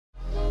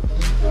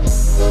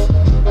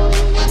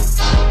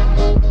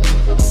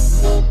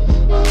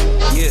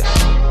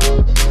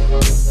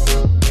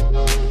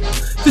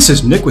This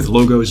is Nick with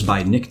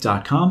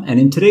logosbynick.com, and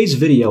in today's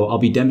video I'll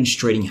be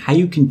demonstrating how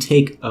you can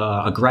take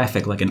a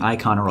graphic like an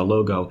icon or a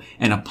logo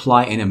and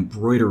apply an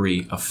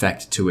embroidery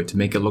effect to it to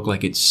make it look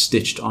like it's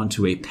stitched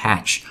onto a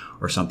patch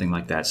or something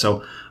like that.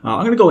 So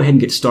I'm going to go ahead and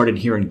get started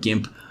here in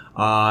GIMP.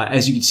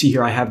 As you can see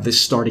here, I have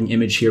this starting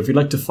image here. If you'd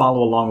like to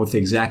follow along with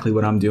exactly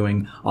what I'm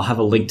doing, I'll have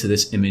a link to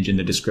this image in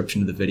the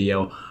description of the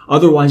video.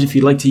 Otherwise, if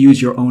you'd like to use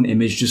your own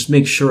image, just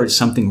make sure it's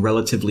something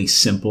relatively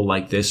simple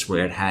like this,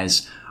 where it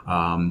has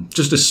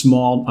just a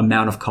small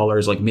amount of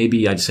colors, like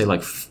maybe I'd say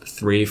like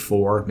 3,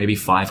 4, maybe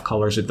 5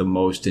 colors at the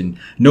most, and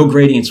no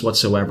gradients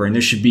whatsoever. And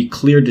there should be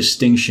clear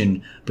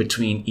distinction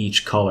between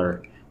each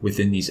color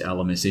within these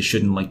elements. They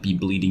shouldn't like be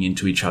bleeding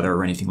into each other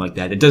or anything like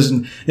that. This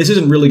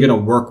isn't really going to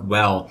work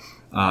well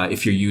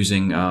if you're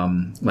using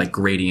like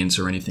gradients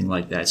or anything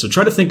like that. So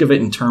try to think of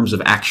it in terms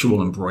of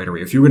actual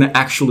embroidery. If you're going to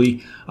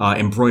actually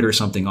embroider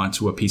something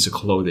onto a piece of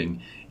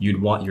clothing, you'd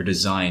want your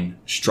design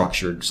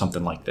structured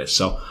something like this.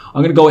 So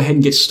I'm going to go ahead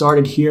and get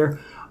started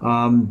here.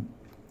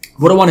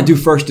 What I want to do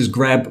first is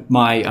grab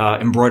my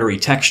embroidery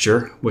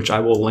texture, which I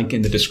will link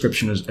in the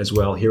description as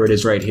well. Here it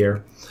is right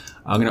here.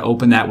 I'm going to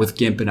open that with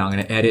GIMP, and I'm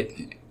going to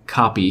edit,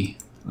 copy.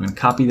 I'm going to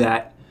copy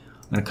that.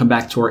 I'm going to come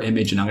back to our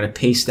image, and I'm going to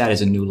paste that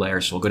as a new layer.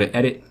 So I'll go to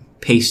Edit,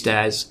 Paste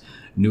As,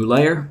 New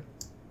Layer.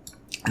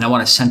 And I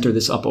want to center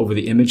this up over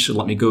the image. So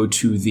let me go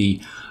to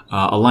the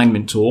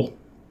Alignment tool,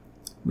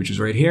 which is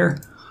right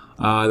here.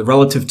 The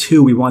relative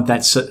to, we want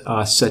that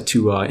set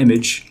to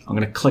image. I'm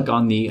going to click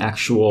on the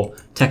actual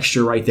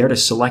texture right there to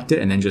select it,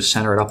 and then just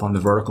center it up on the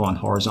vertical and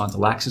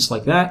horizontal axis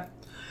like that.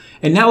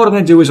 And now what I'm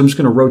going to do is I'm just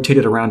going to rotate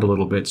it around a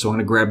little bit. So I'm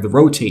going to grab the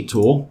Rotate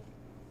tool,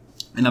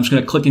 and I'm just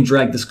going to click and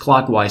drag this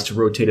clockwise to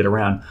rotate it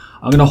around.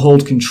 I'm going to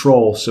hold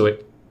Control so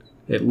it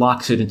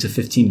locks it into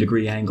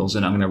 15-degree angles,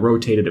 and I'm going to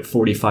rotate it at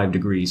 45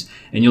 degrees.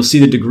 And you'll see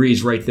the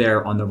degrees right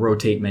there on the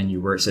Rotate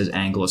menu where it says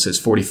angle. It says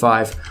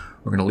 45.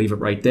 We're going to leave it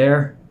right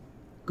there.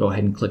 Go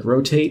ahead and click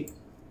Rotate,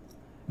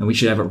 and we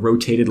should have it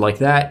rotated like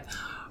that.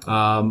 What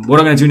I'm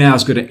going to do now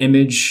is go to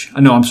Image,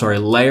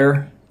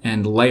 Layer,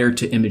 and Layer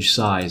to Image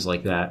Size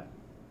like that.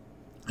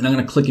 And I'm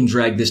going to click and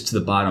drag this to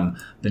the bottom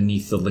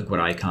beneath the liquid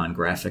icon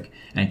graphic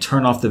and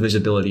turn off the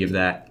visibility of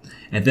that.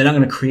 And then I'm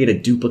going to create a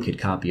duplicate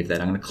copy of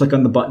that. I'm going to click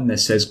on the button that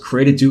says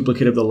Create a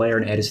Duplicate of the Layer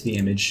and add it to the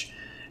image.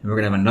 And we're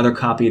going to have another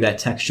copy of that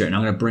texture, and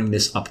I'm going to bring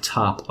this up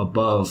top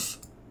above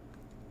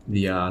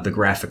the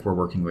graphic we're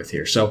working with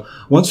here. So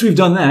once we've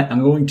done that,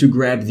 I'm going to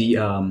grab the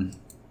I'm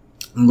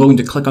going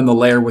to click on the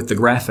layer with the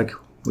graphic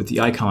with the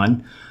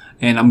icon,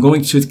 and I'm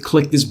going to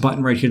click this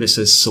button right here that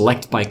says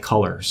Select by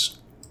Colors.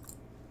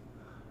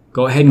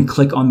 Go ahead and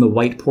click on the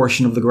white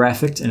portion of the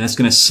graphic, and that's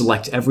going to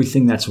select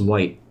everything that's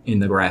white in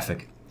the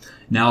graphic.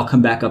 Now I'll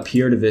come back up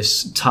here to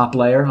this top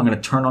layer. I'm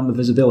going to turn on the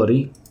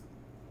visibility,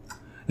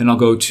 and I'll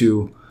go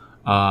to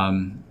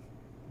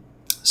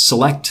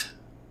Select,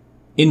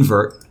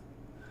 Invert,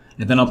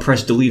 and then I'll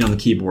press Delete on the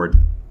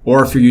keyboard.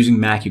 Or if you're using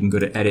Mac, you can go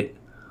to Edit,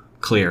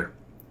 Clear.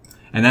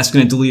 And that's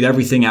going to delete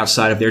everything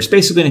outside of there. It's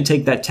basically going to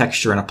take that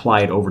texture and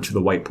apply it over to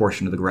the white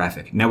portion of the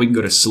graphic. Now we can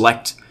go to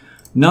Select,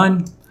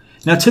 None.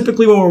 Now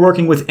typically when we're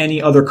working with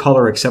any other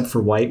color except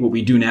for white, what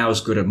we do now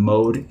is go to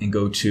Mode and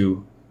go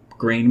to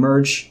Grain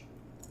Merge.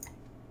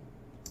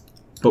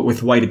 But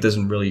with white, it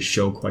doesn't really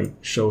show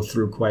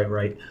through quite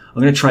right.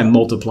 I'm going to try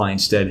Multiply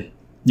instead.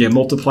 Yeah,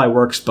 Multiply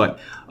works, but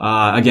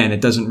again,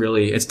 it doesn't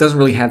really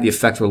have the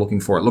effect we're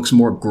looking for. It looks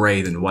more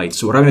gray than white.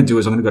 So what I'm going to do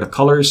is I'm going to go to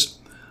Colors,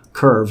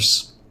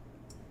 Curves,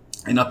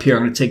 and up here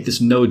I'm going to take this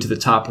node to the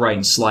top right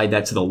and slide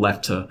that to the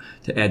left to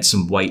add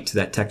some white to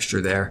that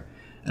texture there.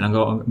 And I'm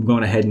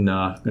going ahead and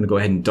going to go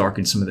ahead and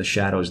darken some of the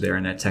shadows there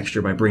in that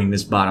texture by bringing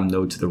this bottom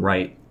node to the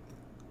right.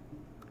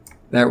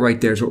 That right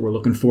there is what we're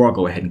looking for. I'll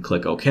go ahead and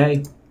click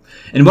OK.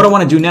 And what I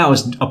want to do now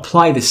is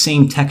apply the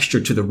same texture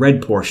to the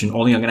red portion,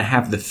 only I'm going to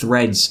have the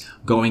threads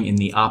going in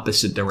the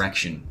opposite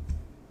direction.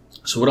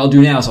 So what I'll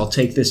do now is I'll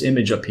take this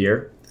image up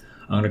here.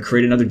 I'm going to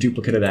create another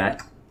duplicate of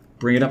that,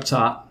 bring it up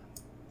top,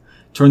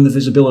 turn the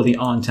visibility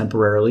on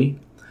temporarily,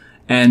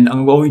 and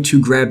I'm going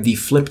to grab the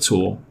Flip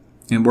tool,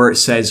 and where it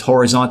says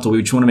horizontal,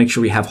 we just want to make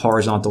sure we have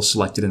horizontal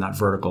selected and not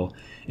vertical,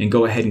 and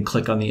go ahead and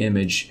click on the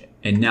image.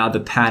 And now the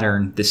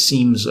pattern, the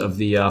seams of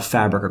the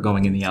fabric are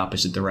going in the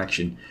opposite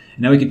direction.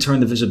 And now we can turn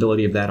the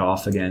visibility of that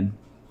off again.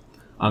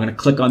 I'm going to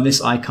click on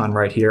this icon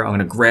right here. I'm going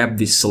to grab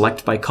the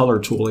Select by Color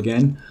tool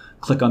again,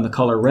 click on the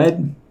color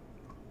red,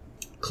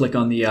 click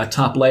on the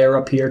top layer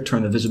up here,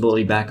 turn the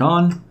visibility back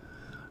on,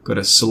 go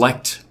to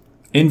Select,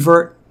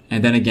 Invert,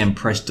 and then again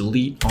press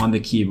Delete on the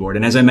keyboard.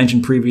 And as I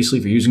mentioned previously,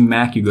 if you're using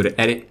Mac, you go to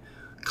Edit,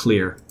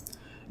 Clear.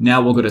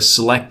 Now we'll go to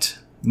Select,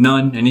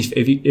 None, and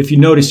if you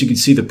notice, you can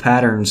see the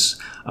patterns,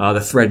 the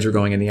threads are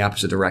going in the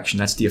opposite direction.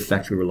 That's the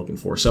effect we were looking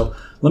for. So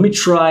let me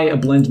try a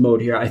blend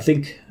mode here. I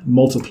think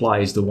Multiply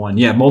is the one.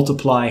 Yeah,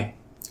 Multiply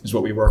is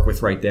what we work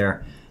with right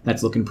there.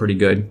 That's looking pretty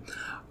good.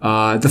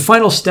 The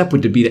final step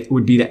would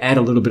be to add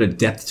a little bit of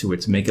depth to it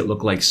to make it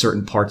look like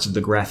certain parts of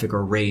the graphic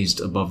are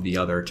raised above the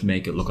other to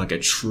make it look like a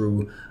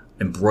true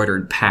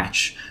embroidered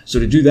patch. So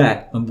to do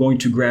that, I'm going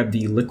to grab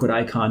the liquid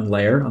icon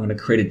layer. I'm going to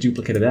create a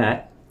duplicate of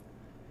that.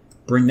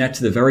 bring that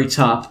to the very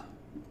top,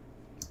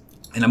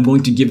 and I'm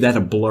going to give that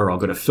a blur. I'll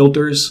go to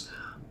Filters,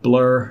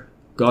 Blur,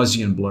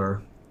 Gaussian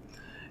Blur,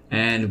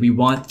 and we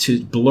want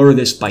to blur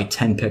this by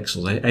 10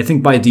 pixels. I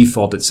think by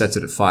default it sets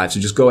it at 5, so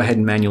just go ahead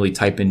and manually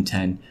type in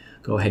 10.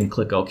 Go ahead and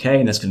click OK,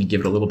 and that's going to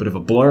give it a little bit of a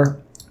blur.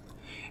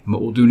 And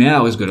what we'll do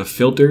now is go to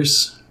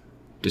Filters,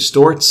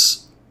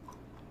 Distorts,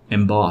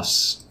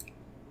 Emboss.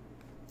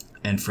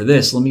 And for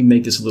this, let me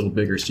make this a little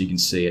bigger so you can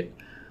see it.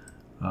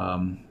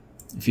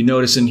 If you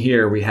notice in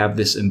here, we have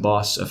this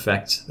emboss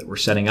effect that we're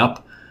setting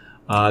up.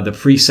 The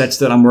presets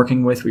that I'm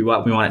working with, we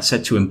want it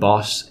set to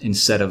emboss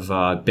instead of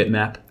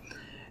bitmap.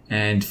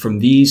 And from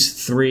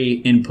these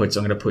 3 inputs,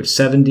 I'm going to put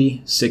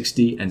 70,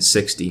 60, and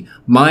 60.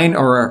 Mine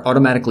are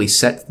automatically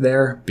set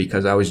there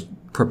because I was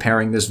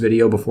preparing this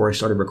video before I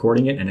started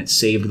recording it, and it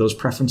saved those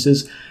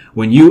preferences.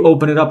 When you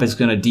open it up, it's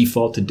going to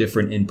default to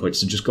different inputs.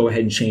 So just go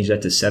ahead and change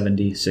that to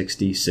 70,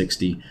 60,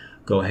 60.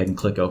 Go ahead and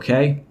click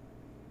OK.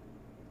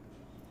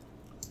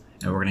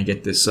 And we're going to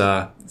get this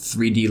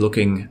 3D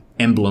looking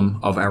emblem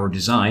of our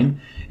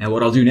design. And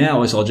what I'll do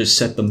now is I'll just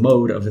set the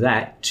mode of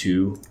that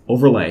to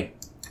overlay.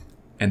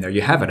 And there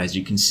you have it. As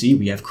you can see,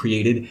 we have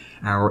created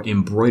our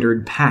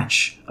embroidered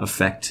patch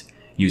effect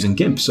using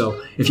GIMP. So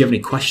if you have any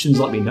questions,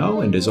 let me know.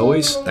 And as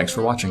always, thanks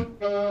for watching.